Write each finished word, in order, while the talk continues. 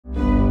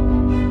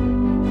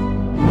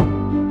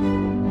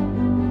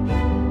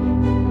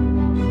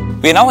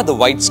We are now at the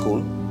White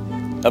School,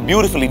 a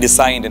beautifully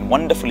designed and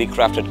wonderfully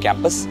crafted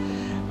campus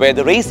where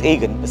the Race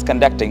Agan is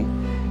conducting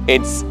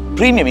its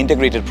premium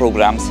integrated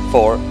programs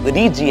for the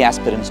Neet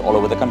aspirants all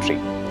over the country.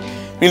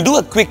 We'll do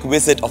a quick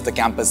visit of the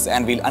campus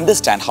and we'll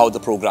understand how the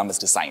program is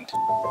designed.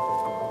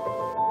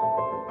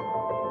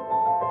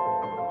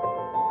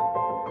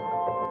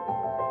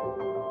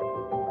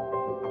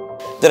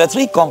 There are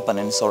three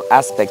components or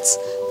aspects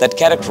that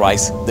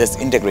characterize this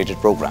integrated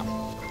program: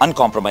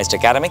 uncompromised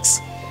academics,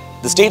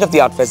 the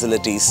state-of-the-art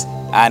facilities,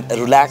 and a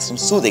relaxed and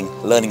soothing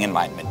learning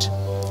environment.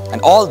 And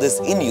all this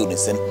in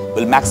unison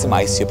will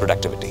maximize your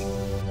productivity.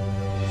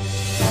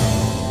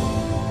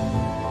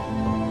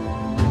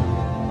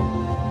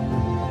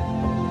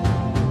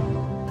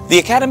 The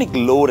academic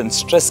load and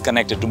stress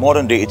connected to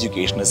modern-day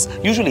education is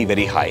usually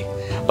very high,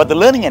 but the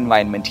learning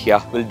environment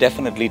here will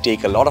definitely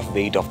take a lot of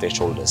weight off their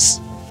shoulders.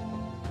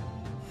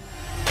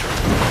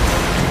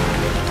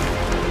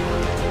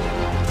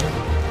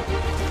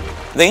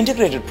 The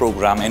integrated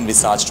program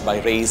envisaged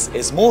by RACE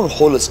is more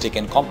holistic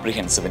and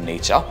comprehensive in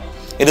nature.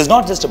 It is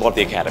not just about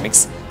the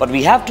academics, but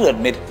we have to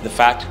admit the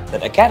fact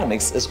that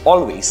academics is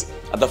always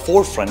at the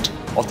forefront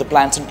of the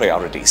plans and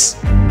priorities.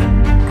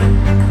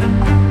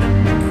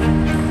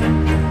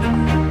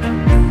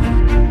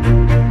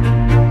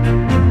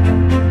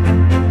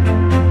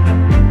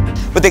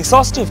 With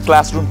exhaustive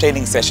classroom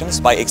training sessions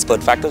by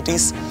expert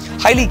faculties,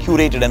 highly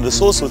curated and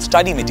resourceful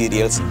study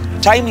materials,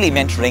 timely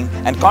mentoring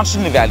and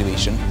constant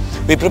evaluation,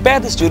 we prepare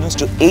the students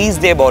to ace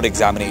their board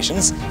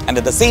examinations and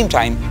at the same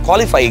time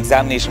qualify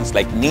examinations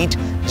like Neet,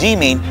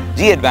 G-Main,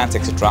 G-Advanced,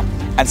 etc.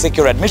 and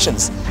secure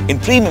admissions in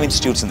premium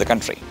institutes in the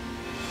country.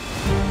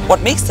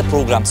 What makes the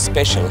program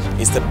special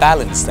is the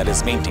balance that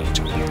is maintained.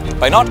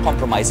 By not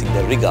compromising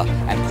the rigor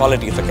and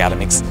quality of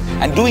academics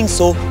and doing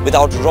so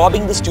without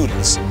robbing the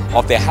students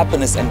of their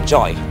happiness and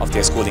joy of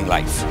their schooling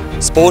life.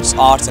 Sports,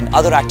 arts and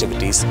other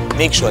activities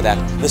make sure that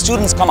the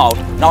students come out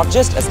not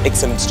just as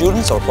excellent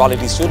students or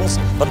quality students,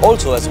 but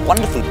also as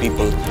wonderful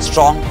people,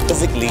 strong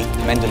physically,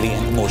 mentally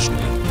and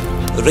emotionally.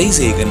 The Race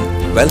Agan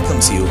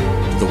welcomes you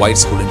to the White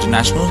School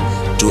International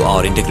to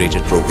our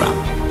integrated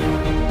program.